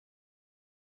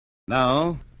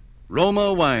Now,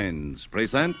 Roma Wines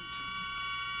present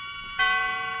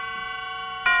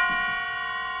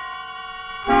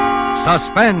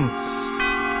Suspense.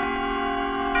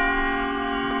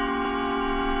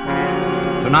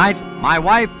 Tonight, My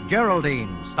Wife,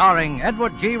 Geraldine, starring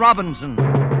Edward G. Robinson.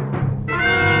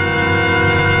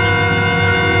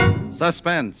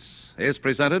 Suspense is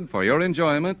presented for your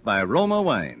enjoyment by Roma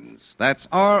Wines. That's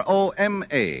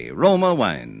R-O-M-A, Roma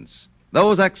Wines.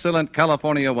 Those excellent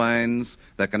California wines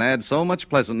that can add so much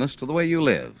pleasantness to the way you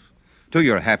live, to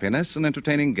your happiness in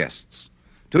entertaining guests,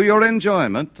 to your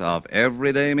enjoyment of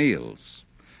everyday meals.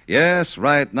 Yes,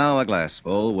 right now a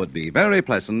glassful would be very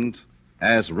pleasant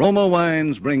as Roma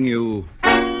Wines bring you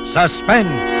Suspense.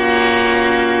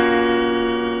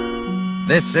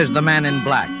 This is the Man in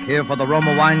Black, here for the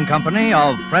Roma Wine Company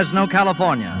of Fresno,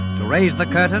 California, to raise the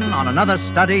curtain on another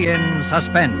study in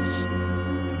suspense.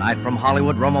 Tonight from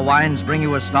Hollywood, Roma Wines bring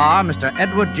you a star, Mr.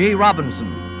 Edward G.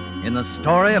 Robinson, in the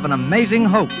story of an amazing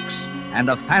hoax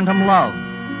and a phantom love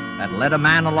that led a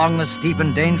man along the steep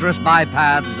and dangerous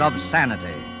bypaths of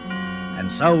sanity.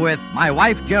 And so with My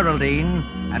Wife, Geraldine,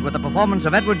 and with the performance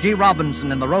of Edward G.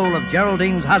 Robinson in the role of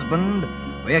Geraldine's husband,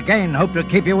 we again hope to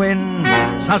keep you in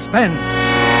suspense.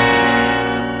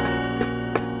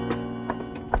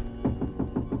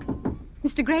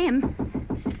 Mr. Graham.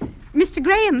 Mr.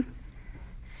 Graham.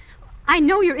 I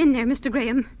know you're in there, Mr.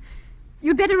 Graham.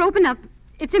 You'd better open up.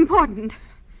 It's important.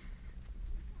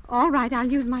 All right, I'll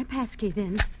use my passkey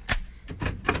then.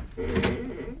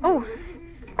 Oh,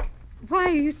 why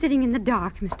are you sitting in the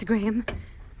dark, Mr. Graham?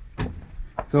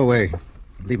 Go away.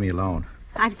 Leave me alone.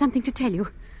 I've something to tell you.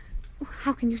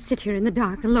 How can you sit here in the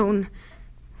dark alone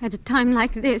at a time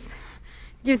like this?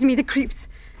 Gives me the creeps.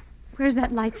 Where's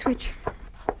that light switch?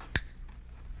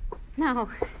 Now,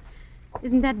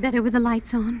 isn't that better with the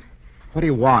lights on? What do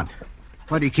you want?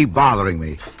 Why do you keep bothering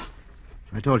me?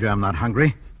 I told you I'm not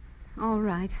hungry. All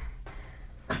right.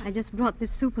 I just brought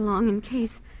this soup along in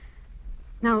case.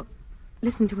 Now,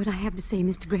 listen to what I have to say,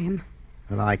 Mr. Graham.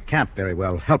 Well, I can't very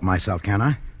well help myself, can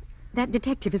I? That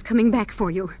detective is coming back for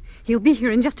you. He'll be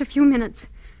here in just a few minutes.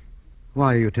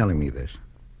 Why are you telling me this?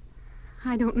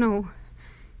 I don't know.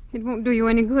 It won't do you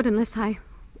any good unless I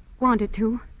want it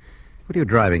to. What are you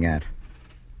driving at?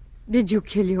 Did you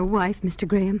kill your wife, Mr.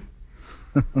 Graham?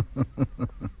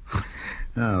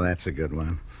 Oh, that's a good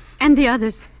one. And the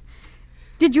others.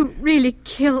 Did you really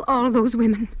kill all those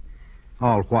women?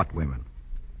 All what women?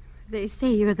 They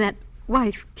say you're that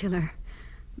wife killer.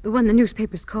 The one the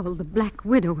newspapers call the Black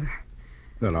Widower.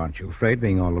 Well, aren't you afraid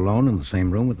being all alone in the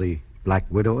same room with the Black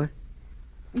Widower?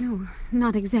 No,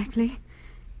 not exactly.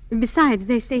 Besides,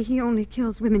 they say he only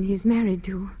kills women he's married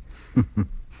to.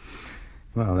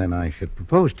 Well, then I should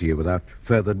propose to you without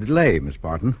further delay, Miss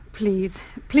Barton. Please,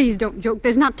 please don't joke.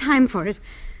 There's not time for it.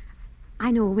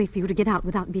 I know a way for you to get out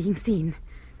without being seen.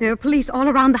 There are police all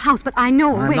around the house, but I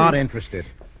know a way. I'm not interested.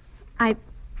 I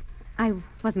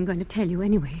wasn't going to tell you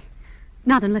anyway.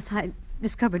 Not unless I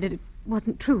discovered it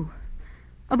wasn't true.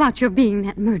 About your being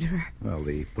that murderer. Well,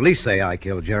 the police say I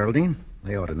killed Geraldine.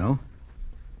 They ought to know.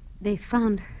 They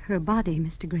found her body,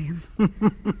 Mr. Graham.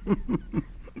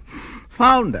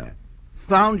 Found her?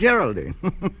 Found Geraldine?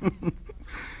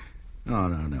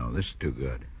 No, this is too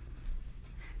good.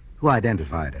 Who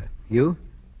identified her? You?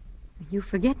 You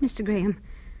forget, Mr. Graham.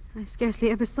 I scarcely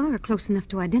ever saw her close enough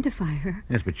to identify her.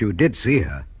 Yes, but you did see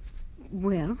her.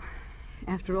 Well,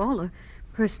 after all, a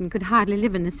person could hardly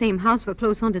live in the same house for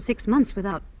close on to 6 months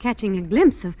without catching a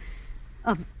glimpse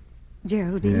of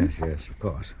Geraldine. Yes, of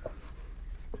course.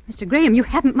 Mr. Graham, you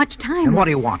haven't much time. And what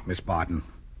do you want, Miss Barton?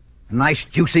 A nice,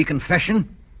 juicy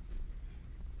confession?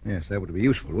 Yes, that would be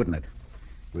useful, wouldn't it?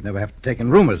 We'd never have to take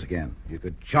in roomers again. You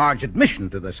could charge admission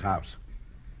to this house.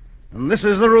 And this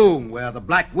is the room where the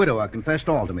Black Widower confessed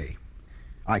all to me.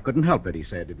 I couldn't help it, he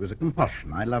said. It was a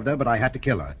compulsion. I loved her, but I had to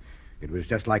kill her. It was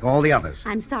just like all the others.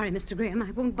 I'm sorry, Mr. Graham. I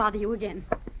won't bother you again.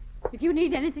 If you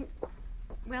need anything,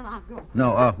 well, I'll go.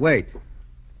 No, wait.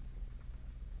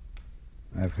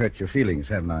 I've hurt your feelings,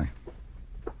 haven't I?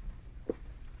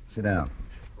 Sit down.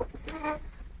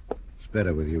 It's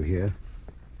better with you here.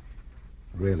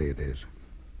 Really, it is.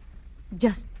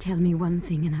 Just tell me one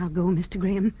thing and I'll go, Mr.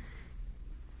 Graham.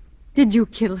 Did you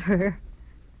kill her?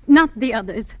 Not the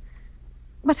others,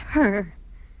 but her.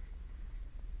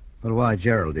 Well, why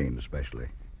Geraldine, especially?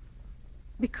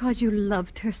 Because you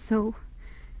loved her so.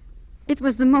 It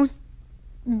was the most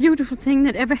beautiful thing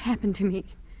that ever happened to me.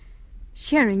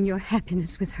 Sharing your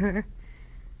happiness with her.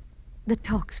 The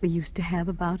talks we used to have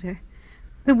about her.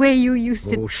 The way you used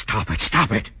to... Oh, stop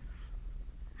it.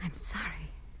 I'm sorry.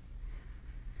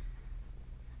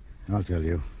 I'll tell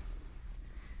you.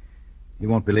 You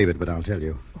won't believe it, but I'll tell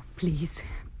you. Oh, please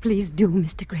do,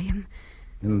 Mr. Graham.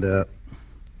 And,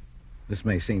 this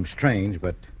may seem strange,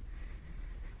 but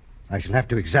I shall have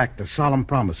to exact a solemn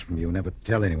promise from you never to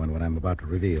tell anyone what I'm about to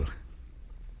reveal.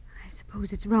 I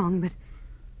suppose it's wrong, but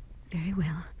very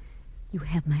well. You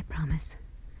have my promise.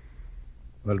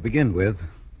 Well, to begin with,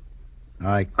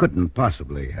 I couldn't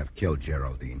possibly have killed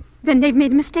Geraldine. Then they've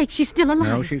made a mistake. She's still alive.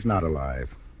 No, she's not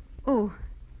alive. Oh,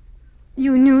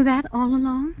 you knew that all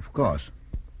along? Of course.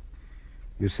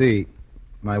 You see,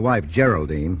 my wife,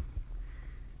 Geraldine,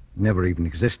 never even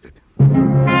existed.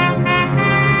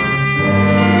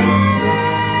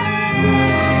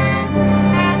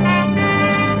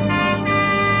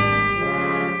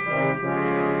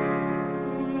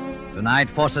 Tonight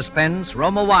for Suspense,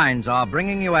 Roma Wines are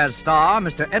bringing you as star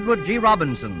Mr. Edward G.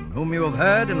 Robinson, whom you have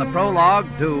heard in the prologue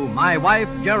to My Wife,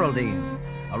 Geraldine,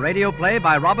 a radio play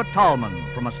by Robert Tallman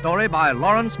from a story by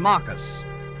Lawrence Marcus.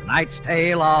 Tonight's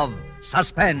tale of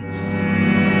Suspense.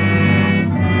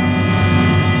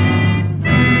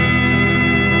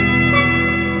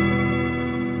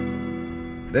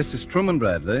 This is Truman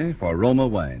Bradley for Roma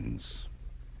Wines.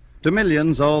 To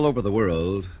millions all over the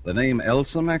world, the name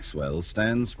Elsa Maxwell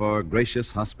stands for gracious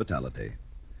hospitality.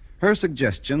 Her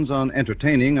suggestions on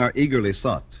entertaining are eagerly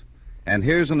sought, and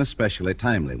here's an especially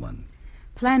timely one.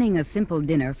 Planning a simple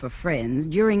dinner for friends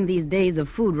during these days of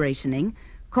food rationing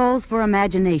calls for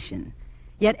imagination.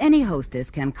 Yet any hostess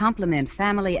can compliment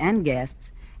family and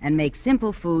guests and make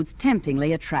simple foods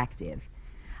temptingly attractive.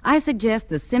 I suggest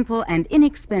the simple and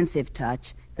inexpensive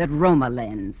touch that Roma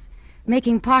lends,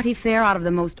 making party fare out of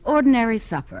the most ordinary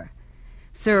supper.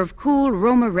 Serve cool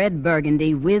Roma red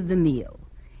Burgundy with the meal.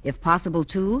 If possible,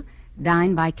 too,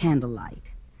 dine by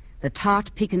candlelight. The tart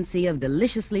piquancy of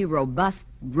deliciously robust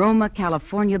Roma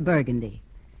California Burgundy,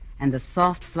 and the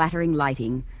soft, flattering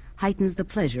lighting heightens the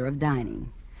pleasure of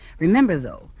dining. Remember,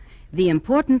 though, the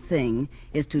important thing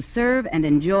is to serve and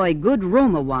enjoy good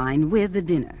Roma wine with the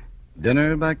dinner.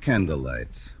 Dinner by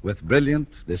candlelight with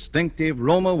brilliant, distinctive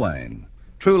Roma wine.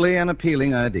 Truly an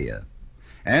appealing idea.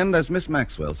 And as Miss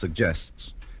Maxwell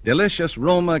suggests, delicious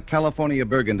Roma California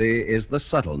Burgundy is the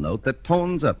subtle note that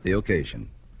tones up the occasion.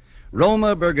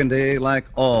 Roma Burgundy, like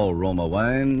all Roma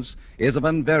wines, is of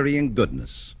unvarying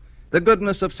goodness. The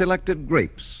goodness of selected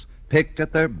grapes, picked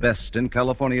at their best in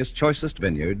California's choicest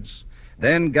vineyards,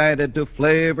 then guided to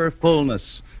flavor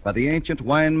fullness by the ancient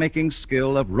wine-making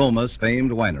skill of Roma's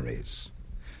famed wineries.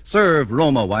 Serve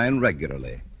Roma wine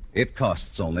regularly. It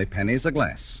costs only pennies a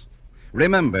glass.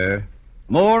 Remember,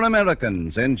 more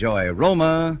Americans enjoy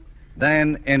Roma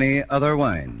than any other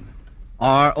wine.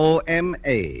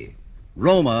 R-O-M-A,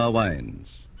 Roma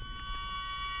Wines.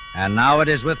 And now it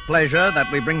is with pleasure that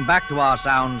we bring back to our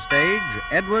sound stage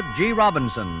Edward G.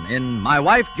 Robinson in My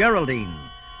Wife, Geraldine,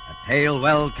 a tale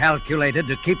well calculated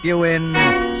to keep you in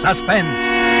suspense.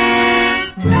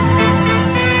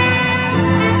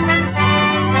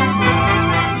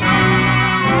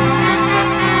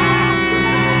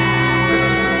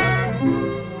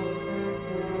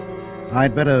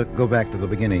 I'd better go back to the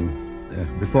beginning,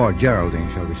 before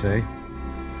Geraldine, shall we say.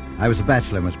 I was a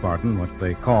bachelor, Miss Barton, what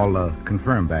they call a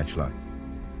confirmed bachelor.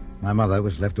 My mother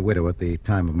was left a widow at the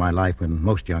time of my life when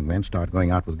most young men start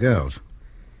going out with girls.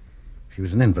 She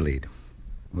was an invalid.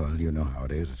 Well, you know how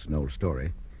it is. It's an old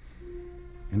story.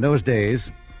 In those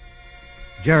days,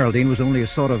 Geraldine was only a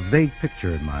sort of vague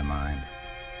picture in my mind.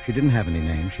 She didn't have any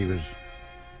name. She was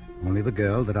only the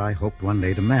girl that I hoped one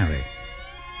day to marry.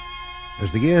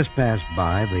 As the years passed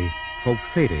by, the hope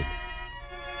faded.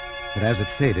 But as it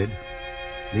faded,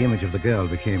 the image of the girl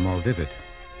became more vivid.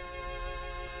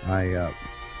 I'd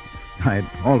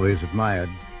always admired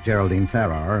Geraldine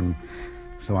Farrar, and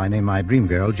so I named my dream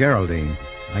girl Geraldine.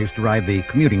 I used to ride the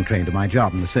commuting train to my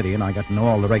job in the city, and I got to know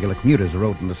all the regular commuters who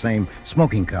rode in the same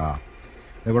smoking car.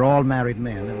 They were all married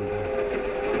men, and...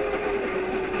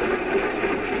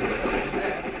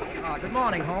 Good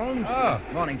morning, Holmes. Oh.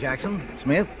 Morning, Jackson.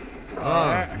 Smith.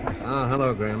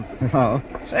 Hello, Graham. Oh.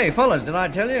 Say, fellas, did I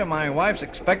tell you my wife's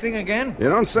expecting again? You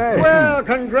don't say. Well,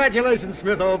 congratulations,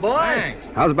 Smith, old boy. Thanks.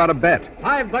 How's about a bet?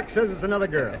 $5 says it's another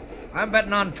girl. I'm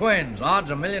betting on twins.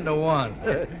 Odds 1,000,000 to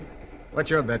 1.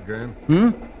 What's your bet, Graham?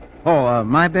 Oh,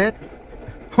 my bet?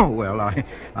 Oh, well,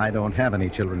 I don't have any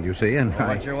children, you see, and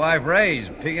What's your wife raise?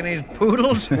 Pekingese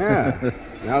poodles? Yeah.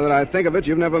 Now that I think of it,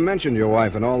 you've never mentioned your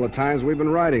wife in all the times we've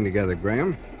been riding together,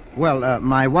 Graham. Well,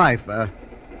 my wife,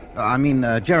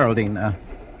 Geraldine,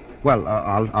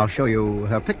 I'll show you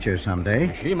her picture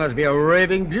someday. She must be a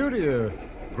raving beauty, or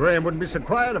Graham wouldn't be so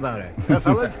quiet about it. Huh,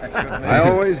 fellas? I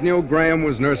always knew Graham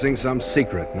was nursing some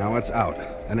secret. Now it's out.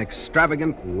 An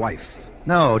extravagant wife.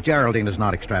 No, Geraldine is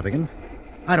not extravagant.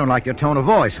 I don't like your tone of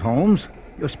voice, Holmes.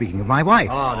 You're speaking of my wife.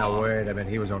 Oh, no, wait a minute.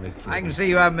 He was only kidding. I can see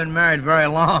you haven't been married very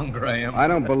long, Graham. I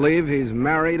don't believe he's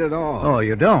married at all. Oh,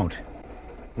 you don't?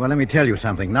 Well, let me tell you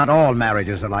something. Not all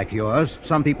marriages are like yours.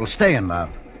 Some people stay in love.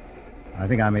 I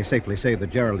think I may safely say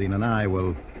that Geraldine and I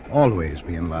will always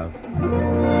be in love.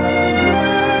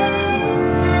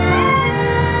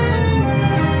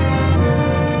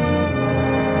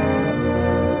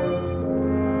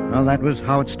 Well, that was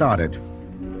how it started.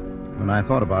 When I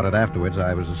thought about it afterwards,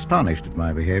 I was astonished at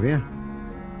my behavior.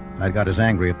 I got as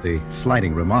angry at the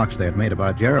slighting remarks they had made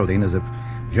about Geraldine as if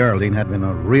Geraldine had been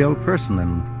a real person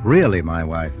and really my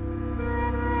wife.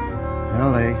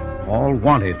 Well, they all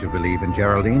wanted to believe in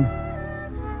Geraldine.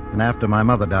 And after my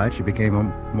mother died, she became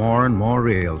more and more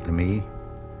real to me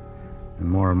and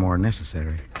more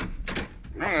necessary.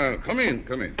 Come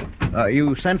in.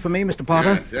 You sent for me, Mr.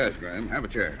 Potter? Yes, Graham. Have a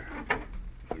chair.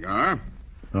 Cigar?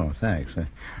 Oh, thanks.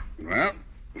 Well,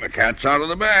 the cat's out of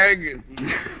the bag.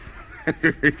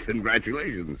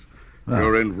 Congratulations. Oh.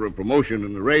 You're in for a promotion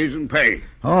and a raise in pay.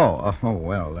 Well,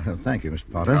 thank you,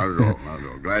 Mr. Potter. Not at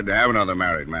all. Glad to have another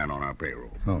married man on our payroll.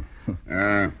 Oh.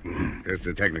 Just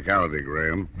a technicality,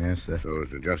 Graham. Yes, sir. So as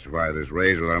to justify this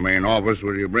raise with our main office,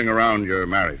 will you bring around your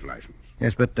marriage license?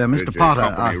 Yes, but, Mr. It's Potter...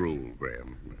 a company rule,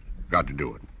 Graham. Got to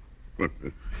do it.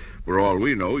 For all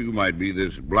we know, you might be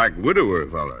this black widower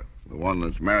fella. The one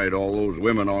that's married all those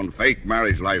women on fake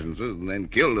marriage licenses and then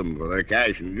killed them for their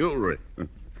cash and jewelry.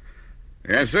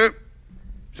 Yes, sir.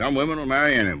 Some women will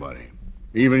marry anybody.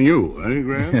 Even you, eh,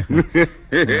 Graham?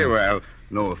 Well,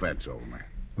 no offense, old man.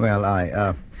 Well,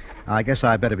 I guess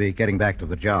I better be getting back to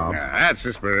the job. Yeah, that's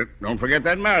the spirit. Don't forget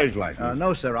that marriage license.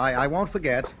 No, sir, I won't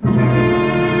forget.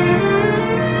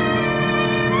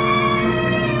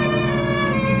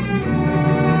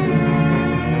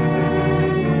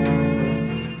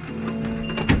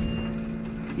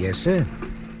 Yes, sir.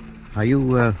 Are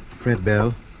you, Fred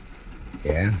Bell?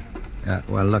 Yeah?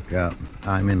 Well, look,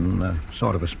 I'm in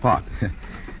sort of a spot.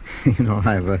 You know,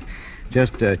 I've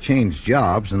just changed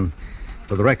jobs, and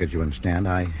for the record, you understand,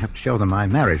 I have to show them my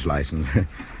marriage license.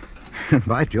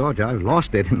 By George, I've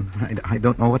lost it, and I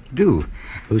don't know what to do.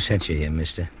 Who sent you here,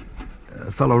 mister?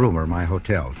 A fellow roomer, my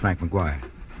hotel, Frank McGuire.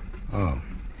 Oh.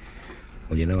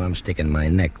 Well, you know, I'm sticking my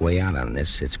neck way out on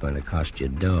this. It's going to cost you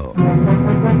dough.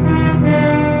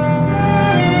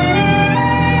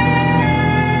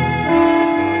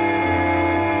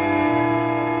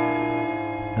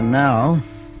 And now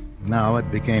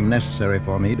it became necessary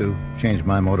for me to change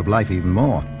my mode of life even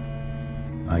more.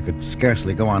 I could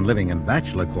scarcely go on living in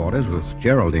bachelor quarters with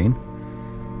Geraldine.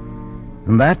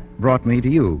 And that brought me to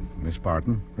you, Miss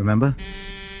Barton, remember?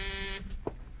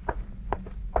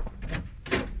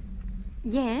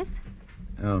 Yes?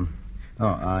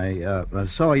 I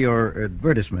saw your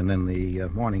advertisement in the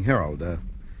Morning Herald.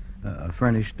 A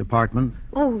furnished apartment.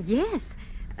 Oh, yes.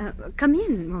 Come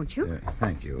in, won't you?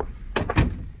 Thank you.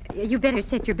 You better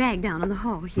set your bag down on the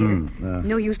hall here.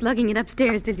 No use lugging it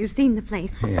upstairs till you've seen the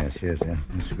place. Yes.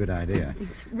 That's a good idea.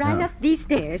 It's right up these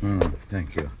stairs.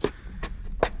 Thank you.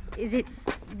 Is it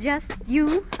just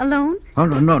you alone? Oh,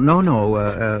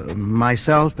 no.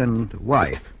 Myself and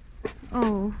wife.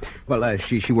 Oh. Well,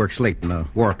 she works late in a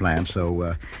war plant,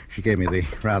 so she gave me the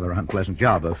rather unpleasant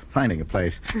job of finding a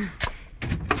place.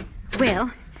 Well,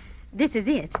 this is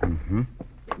it. Mm-hmm.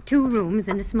 2 rooms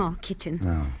and a small kitchen.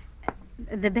 Oh.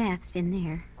 The bath's in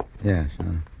there. Yes.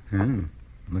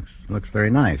 Looks very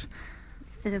nice.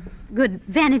 It's a good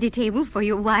vanity table for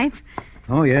your wife.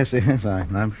 Oh, yes.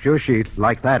 I'm sure she'd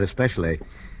like that especially.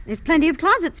 There's plenty of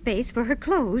closet space for her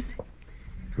clothes.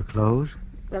 For clothes?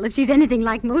 Well, if she's anything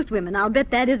like most women, I'll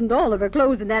bet that isn't all of her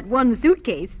clothes in that one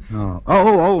suitcase. No,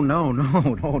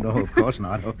 of course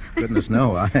not. Oh, goodness,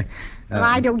 no. Well,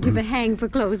 I don't give a hang for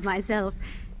clothes myself.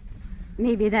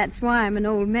 Maybe that's why I'm an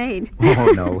old maid.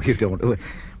 Oh, no, you don't.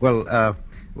 Well,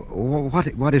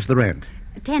 what is the rent?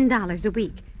 $10 a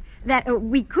week. That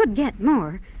we could get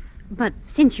more, but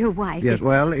since your wife Yes, is...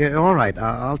 well, all right,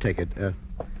 I'll take it.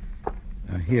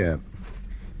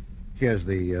 Here's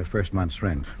the first month's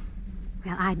rent.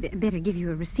 Well, I'd better give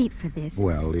you a receipt for this.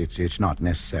 Well, it's not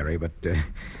necessary, but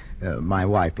my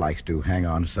wife likes to hang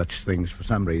on to such things for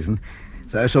some reason.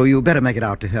 So you better make it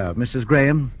out to her. Mrs.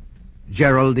 Graham,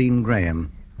 Geraldine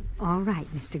Graham. All right,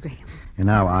 Mr. Graham. And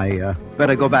now I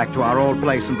better go back to our old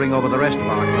place and bring over the rest of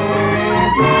our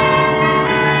clothes.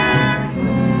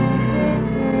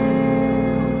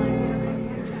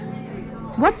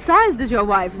 What size does your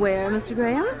wife wear, Mr.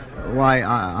 Graham? Why,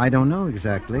 I don't know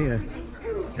exactly.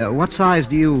 What size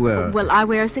do you... Well, I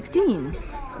wear 16.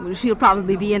 She'll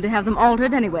probably be in to have them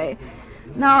altered anyway.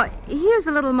 Now, here's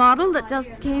a little model that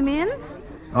just came in.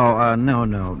 Oh, no.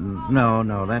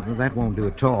 That won't do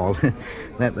at all.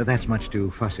 That's much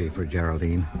too fussy for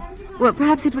Geraldine. Well,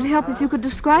 perhaps it would help if you could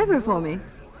describe her for me.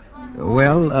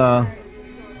 Well,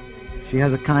 she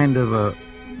has a kind of a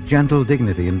gentle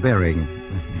dignity in bearing,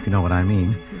 if you know what I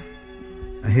mean.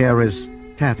 Her hair is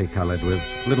taffy-colored with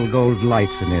little gold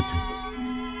lights in it.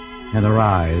 And her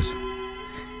eyes.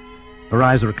 Her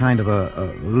eyes are a kind of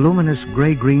a luminous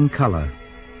gray-green color.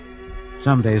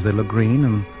 Some days they look green,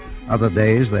 and other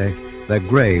days they're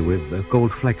gray with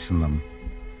gold flecks in them.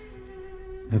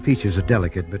 Her features are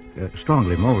delicate, but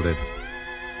strongly molded.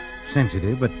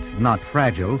 Sensitive, but not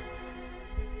fragile.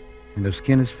 And her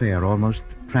skin is fair, almost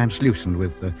translucent,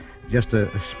 with just a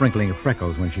sprinkling of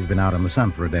freckles when she's been out in the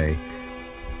sun for a day.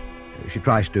 She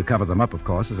tries to cover them up, of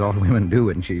course, as all women do,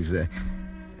 and she's,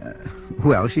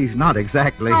 well, she's not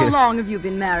exactly... How long have you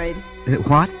been married?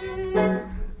 What?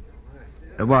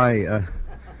 Why,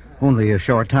 only a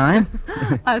short time.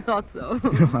 I thought so.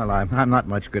 Well, I'm not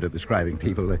much good at describing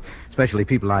people, especially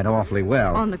people I know awfully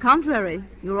well. On the contrary,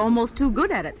 you're almost too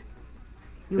good at it.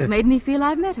 You've made me feel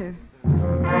I've met her.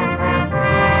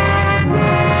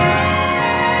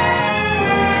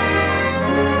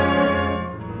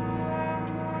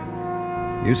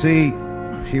 You see,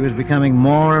 she was becoming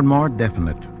more and more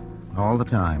definite all the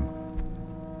time.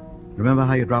 Remember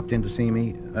how you dropped in to see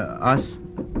me, us,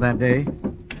 that day?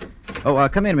 Oh,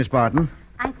 come in, Miss Barton.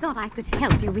 I thought I could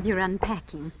help you with your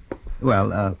unpacking.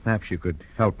 Well, perhaps you could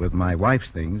help with my wife's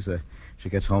things. She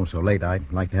gets home so late,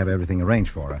 I'd like to have everything arranged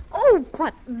for her. Oh,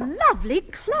 what lovely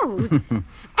clothes.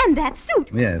 And that suit.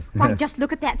 Yes. Why, just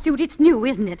look at that suit. It's new,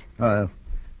 isn't it?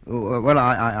 Well,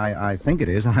 I think it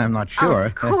is. I'm not sure.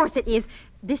 Of course it is.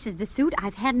 This is the suit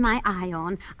I've had my eye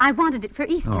on. I wanted it for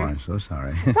Easter. Oh, I'm so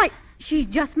sorry. Why, she's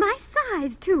just my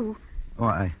size, too.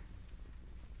 Why,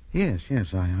 yes,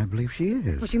 I believe she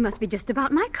is. Well, she must be just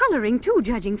about my coloring, too,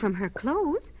 judging from her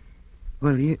clothes.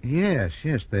 Well, yes,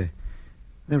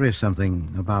 there is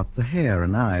something about the hair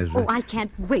and eyes. Oh, I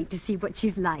can't wait to see what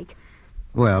she's like.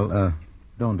 Well,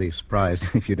 don't be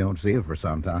surprised if you don't see her for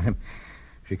some time.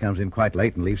 She comes in quite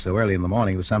late and leaves so early in the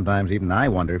morning that sometimes even I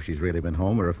wonder if she's really been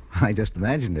home or if I just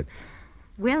imagined it.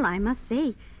 Well, I must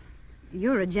say,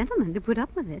 you're a gentleman to put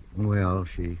up with it. Well,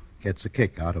 she gets a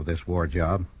kick out of this war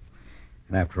job.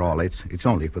 And after all, it's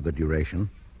only for the duration.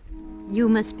 You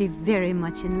must be very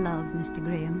much in love, Mr.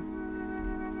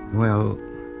 Graham. Well,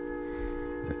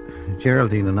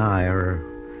 Geraldine and I are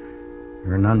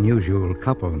an unusual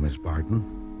couple, Miss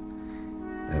Barton.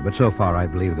 But so far, I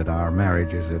believe that our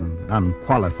marriage is an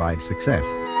unqualified success.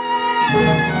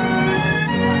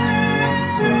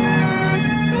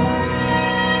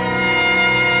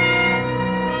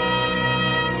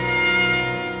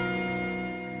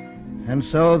 And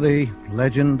so the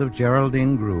legend of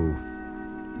Geraldine grew.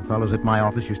 The fellows at my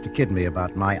office used to kid me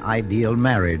about my ideal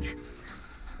marriage.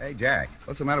 Hey, Jack,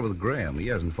 what's the matter with Graham? He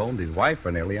hasn't phoned his wife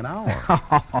for nearly an hour.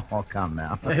 Oh, come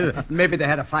now. Maybe they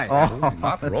had a fight.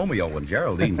 Not Romeo and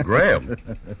Geraldine, Graham.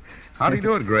 How do you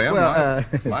do it, Graham? Well,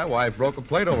 my wife broke a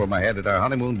plate over my head at our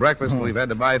honeymoon breakfast, and we've had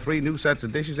to buy 3 new sets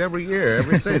of dishes every year,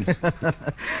 ever since.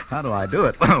 How do I do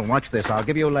it? Well, watch this. I'll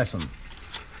give you a lesson.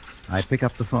 I pick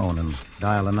up the phone and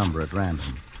dial a number at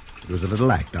random. It was a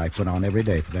little act I put on every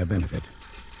day for their benefit.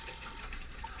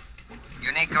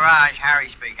 Unique Garage, Harry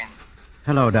speaking.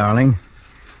 Hello, darling.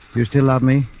 You still love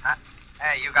me?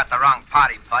 Hey, you got the wrong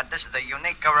party, bud. This is the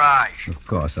Unique Garage. Of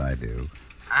course I do.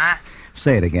 Huh?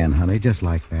 Say it again, honey, just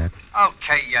like that.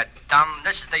 Okay, you dumb.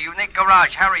 This is the Unique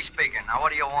Garage, Harry speaking. Now,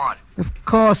 what do you want? Of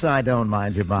course I don't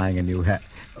mind you buying a new hat.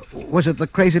 Was it the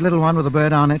crazy little one with the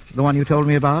bird on it? The one you told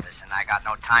me about? Listen, I got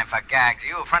no time for gags. Are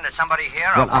you a friend of somebody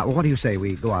here? Well, what do you say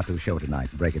we go out to a show tonight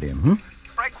and break it in, hmm?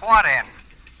 Break what in?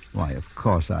 Why, of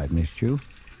course I've missed you.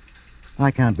 I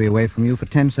can't be away from you for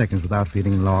 10 seconds without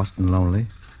feeling lost and lonely.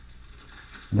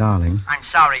 Darling. I'm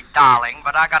sorry, darling,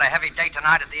 but I got a heavy date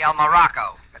tonight at the El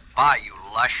Morocco. Goodbye, you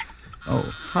lush. Oh,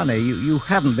 honey, you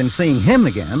haven't been seeing him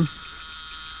again.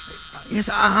 Yes,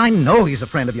 I know he's a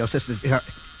friend of your sister.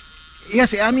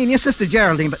 Yes, I mean your sister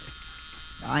Geraldine, but...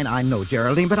 I know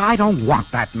Geraldine, but I don't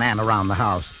want that man around the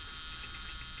house.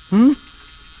 Hmm?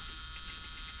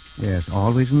 Yes,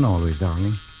 always and always,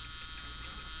 darling.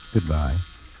 Goodbye.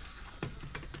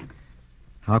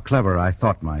 How clever I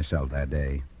thought myself that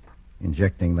day,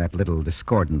 injecting that little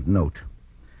discordant note,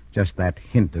 just that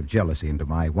hint of jealousy into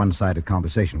my one-sided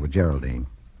conversation with Geraldine.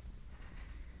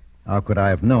 How could I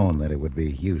have known that it would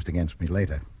be used against me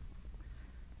later?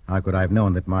 How could I have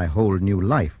known that my whole new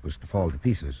life was to fall to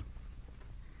pieces?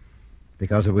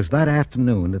 Because it was that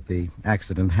afternoon that the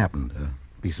accident happened. A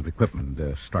piece of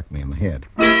equipment struck me in the head.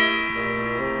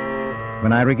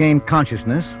 When I regained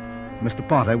consciousness, Mr.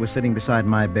 Potter was sitting beside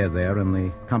my bed there in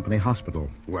the company hospital.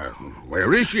 Well,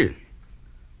 where is she?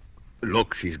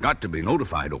 Look, she's got to be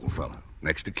notified, old fella.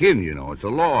 Next to kin, you know. It's the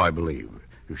law, I believe.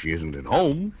 If she isn't at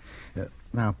home...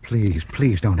 Now,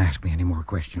 please don't ask me any more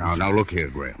questions. Now, look here,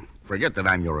 Graham. Forget that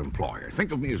I'm your employer.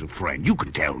 Think of me as a friend. You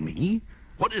can tell me.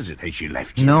 What is it? Has she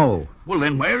left you? No. Well,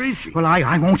 then where is she? Well,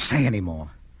 I won't say any more.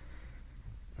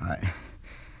 I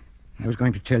was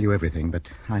going to tell you everything, but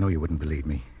I know you wouldn't believe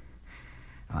me.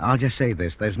 I'll just say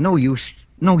this. There's no use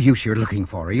you're looking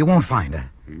for her. You won't find her.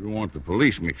 You don't want the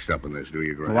police mixed up in this, do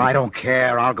you, Graham? Oh, I don't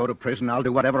care. I'll go to prison. I'll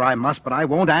do whatever I must, but I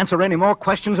won't answer any more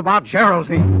questions about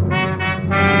Geraldine.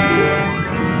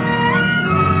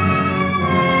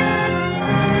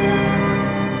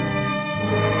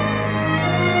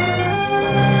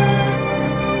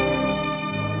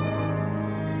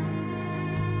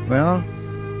 Well,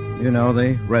 you know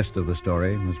the rest of the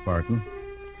story, Miss Barton.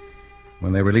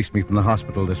 When they released me from the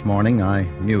hospital this morning, I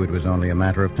knew it was only a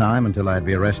matter of time until I'd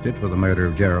be arrested for the murder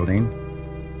of Geraldine.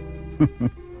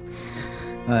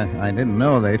 I didn't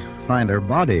know they'd find her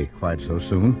body quite so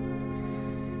soon.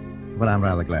 But I'm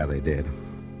rather glad they did.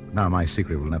 Now my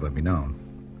secret will never be known.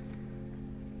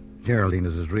 Geraldine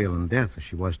is as real in death as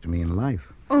she was to me in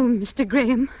life. Oh, Mr.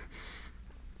 Graham,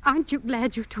 aren't you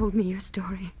glad you told me your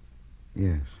story?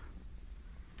 Yes.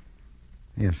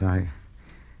 Yes,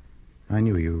 I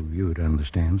knew you'd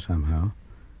understand somehow.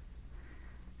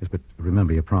 Yes, but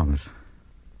remember your promise.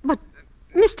 But,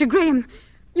 Mr. Graham,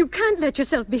 you can't let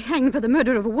yourself be hanged for the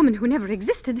murder of a woman who never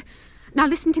existed. Now,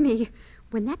 listen to me.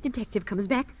 When that detective comes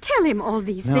back, tell him all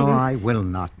these things. No, I will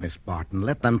not, Miss Barton.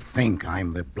 Let them think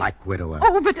I'm the Black Widower.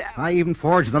 Oh, but... I even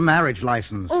forged the marriage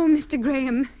license. Oh, Mr.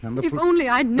 Graham, if only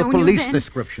I'd known the police you then.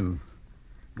 description.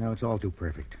 No, it's all too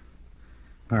perfect.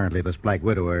 Apparently, this Black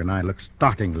Widower and I look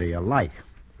startlingly alike.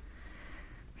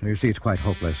 So you see, it's quite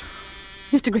hopeless.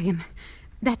 Mr. Graham,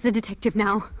 that's the detective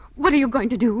now. What are you going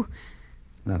to do?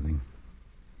 Nothing.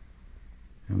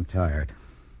 I'm tired.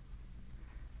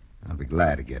 I'll be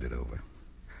glad to get it over.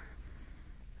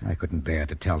 I couldn't bear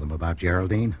to tell them about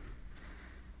Geraldine.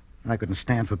 I couldn't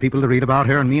stand for people to read about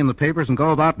her and me in the papers and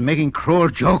go about making cruel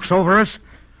jokes over us.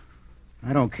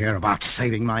 I don't care about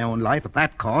saving my own life at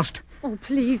that cost. Oh,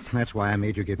 please. That's why I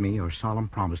made you give me your solemn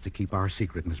promise to keep our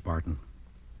secret, Miss Barton.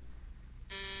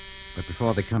 But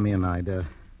before they come in, I'd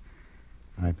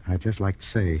just like to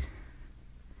say,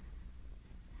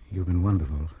 you've been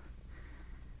wonderful.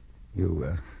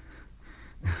 You,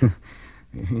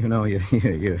 you know,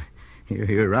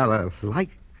 you're rather like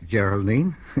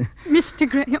Geraldine. Mr.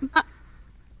 Graham,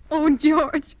 oh,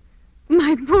 George,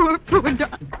 my poor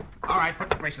dog. All right, put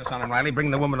the bracelets on him, Riley.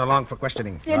 Bring the woman along for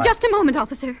questioning. Just a moment,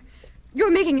 officer.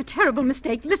 You're making a terrible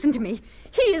mistake. Listen to me.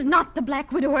 He is not the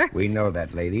Black Widower. We know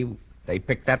that, lady. They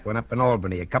picked that one up in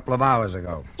Albany a couple of hours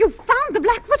ago. You found the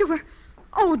Black Widower.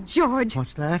 Oh, George.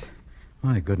 What's that?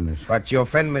 My goodness. But your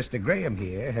friend, Mr. Graham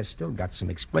here, has still got some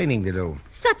explaining to do.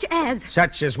 Such as?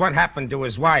 Such as what happened to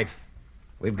his wife.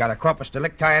 We've got a corpus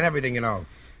delicti and everything, you know.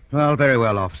 Well, very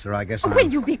well, officer. I guess Will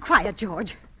you be quiet,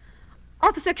 George?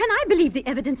 Officer, can I believe the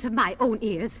evidence of my own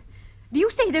ears? Do you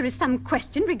say there is some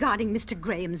question regarding Mr.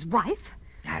 Graham's wife?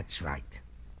 That's right.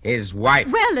 His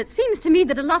wife. Well, it seems to me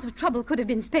that a lot of trouble could have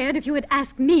been spared if you had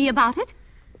asked me about it.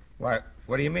 What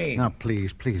do you mean? Now,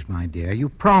 please, my dear. You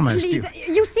promised. Please,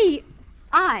 you see,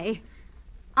 I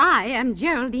am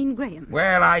Geraldine Graham.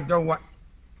 Well, I don't want...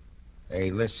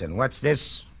 Hey, listen, what's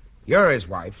this? You're his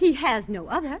wife. He has no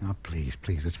other. Now, please,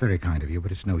 it's very kind of you,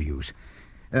 but it's no use.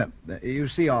 You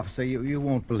see, officer, you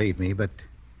won't believe me, but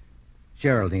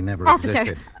Geraldine never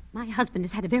existed. My husband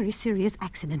has had a very serious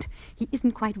accident. He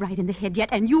isn't quite right in the head yet,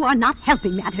 and you are not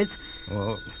helping matters.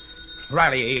 Oh,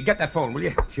 Riley, get that phone, will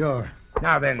you? Sure.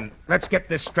 Now then, let's get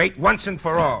this straight once and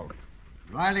for all.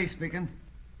 Riley speaking.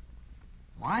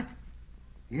 What?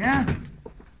 Yeah?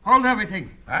 Hold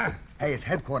everything. Huh? Hey, it's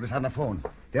headquarters on the phone.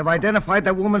 They've identified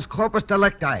that woman's corpus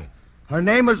delicti. Her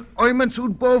name is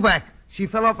Oymensud Bovak. She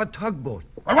fell off a tugboat.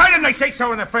 Well, why didn't they say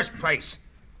so in the first place?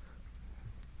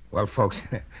 Well, folks,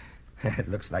 it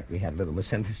looks like we had a little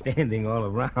misunderstanding all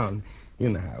around. You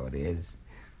know how it is.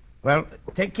 Well,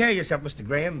 take care of yourself, Mr.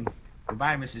 Graham.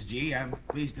 Goodbye, Mrs. G. I'm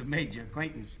pleased to have made your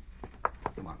acquaintance.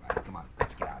 Come on, Riley, come on.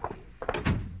 Let's get out of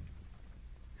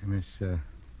here.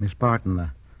 Miss Barton,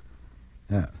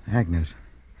 Agnes,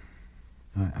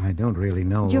 I don't really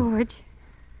know... George.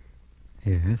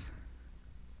 Yes?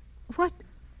 What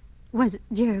was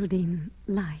Geraldine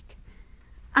like?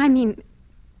 I mean,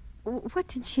 what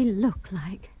did she look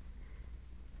like?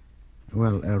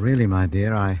 Well, really, my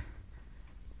dear,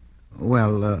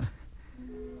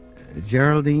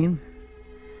 Geraldine?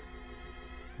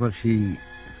 Well, she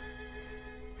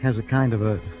has a kind of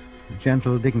a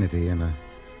gentle dignity and a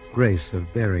grace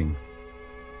of bearing.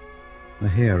 The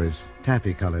hair is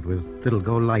taffy-colored with little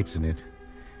gold lights in it.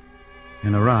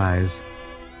 And her eyes...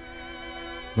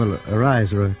 Well, her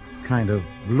eyes are a kind of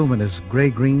luminous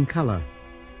gray-green color.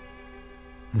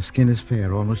 Her skin is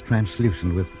fair, almost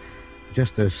translucent, with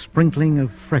just a sprinkling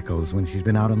of freckles when she's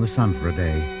been out in the sun for a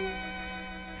day.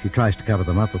 She tries to cover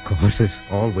them up, of course, as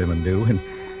all women do, and...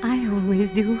 I always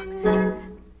do.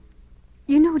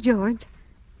 You know, George,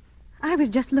 I was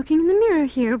just looking in the mirror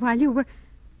here while you were...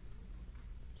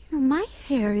 You know, my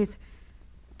hair is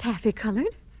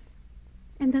taffy-colored,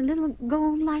 and the little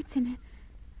gold lights in it.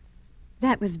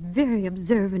 That was very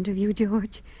observant of you,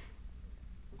 George.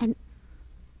 And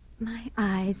my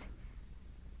eyes,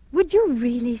 would you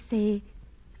really say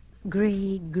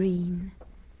gray-green?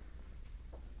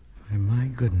 My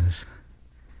goodness.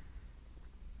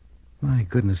 My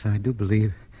goodness, I do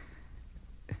believe...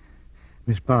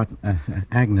 Miss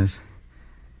Agnes,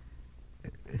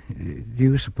 do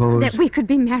you suppose... That we could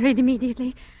be married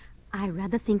immediately? I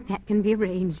rather think that can be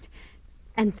arranged.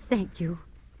 And thank you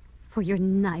for your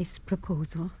nice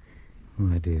proposal.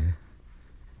 My dear.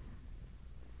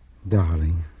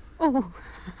 Darling. Oh.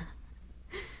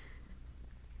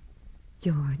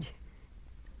 George,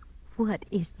 what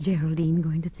is Geraldine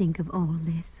going to think of all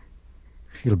this?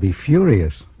 She'll be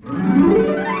furious.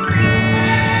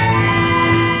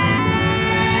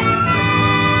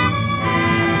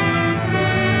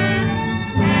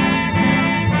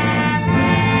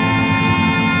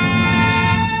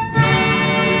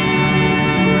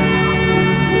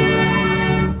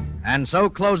 And so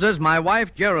closes My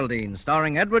Wife, Geraldine,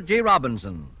 starring Edward G.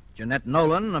 Robinson. Jeanette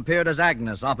Nolan appeared as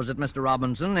Agnes opposite Mr.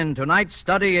 Robinson in tonight's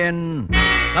study in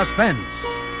Suspense.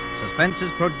 Suspense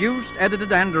is produced,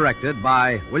 edited, and directed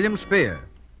by William Spear.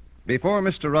 Before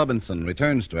Mr. Robinson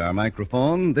returns to our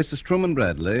microphone, this is Truman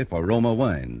Bradley for Roma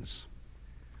Wines.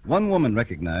 One woman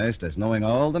recognized as knowing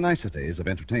all the niceties of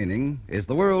entertaining is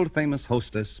the world-famous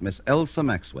hostess, Miss Elsa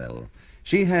Maxwell.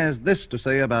 She has this to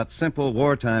say about simple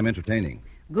wartime entertaining.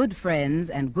 Good friends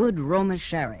and good Roma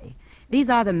sherry. These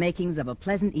are the makings of a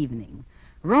pleasant evening.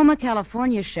 Roma,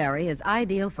 California sherry is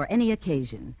ideal for any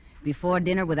occasion, before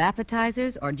dinner with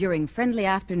appetizers or during friendly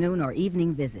afternoon or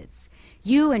evening visits.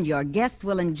 You and your guests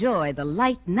will enjoy the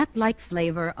light, nut-like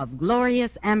flavor of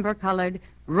glorious amber-colored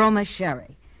Roma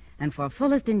sherry. And for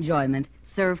fullest enjoyment,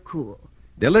 serve cool.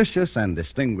 Delicious and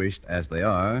distinguished as they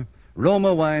are,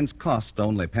 Roma wines cost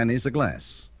only pennies a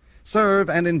glass. Serve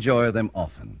and enjoy them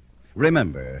often.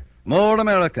 Remember, more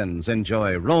Americans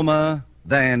enjoy Roma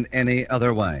than any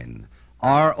other wine.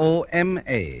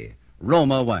 R-O-M-A,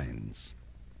 Roma Wines.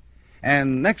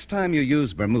 And next time you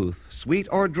use vermouth, sweet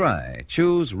or dry,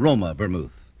 choose Roma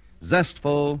vermouth.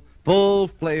 Zestful,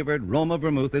 full-flavored Roma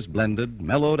vermouth is blended,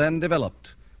 mellowed, and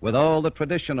developed with all the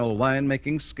traditional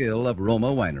wine-making skill of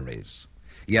Roma wineries,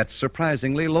 yet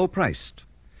surprisingly low-priced.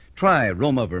 Try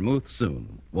Roma vermouth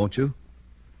soon, won't you?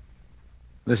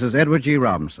 This is Edward G.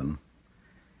 Robinson.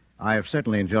 I have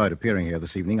certainly enjoyed appearing here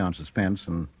this evening on Suspense,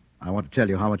 and I want to tell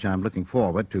you how much I'm looking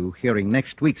forward to hearing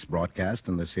next week's broadcast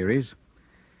in this series.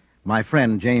 My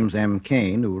friend James M.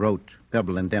 Cain, who wrote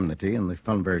Double Indemnity in the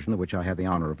film version of which I had the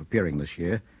honor of appearing this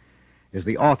year, is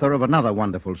the author of another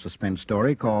wonderful suspense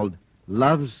story called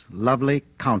Love's Lovely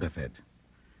Counterfeit.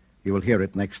 You will hear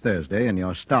it next Thursday, and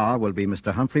your star will be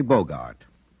Mr. Humphrey Bogart.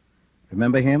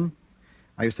 Remember him?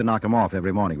 I used to knock him off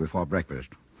every morning before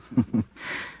breakfast.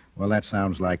 Well, that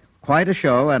sounds like quite a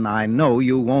show, and I know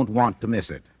you won't want to miss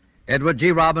it. Edward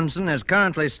G. Robinson is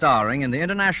currently starring in the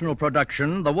international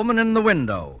production The Woman in the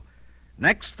Window.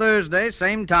 Next Thursday,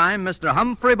 same time, Mr.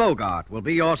 Humphrey Bogart will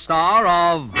be your star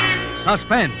of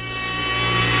Suspense.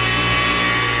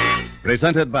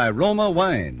 Presented by Roma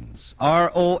Wines,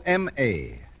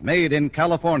 R-O-M-A, made in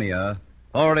California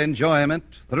for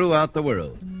enjoyment throughout the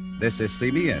world. This is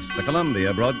CBS, the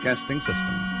Columbia Broadcasting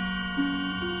System.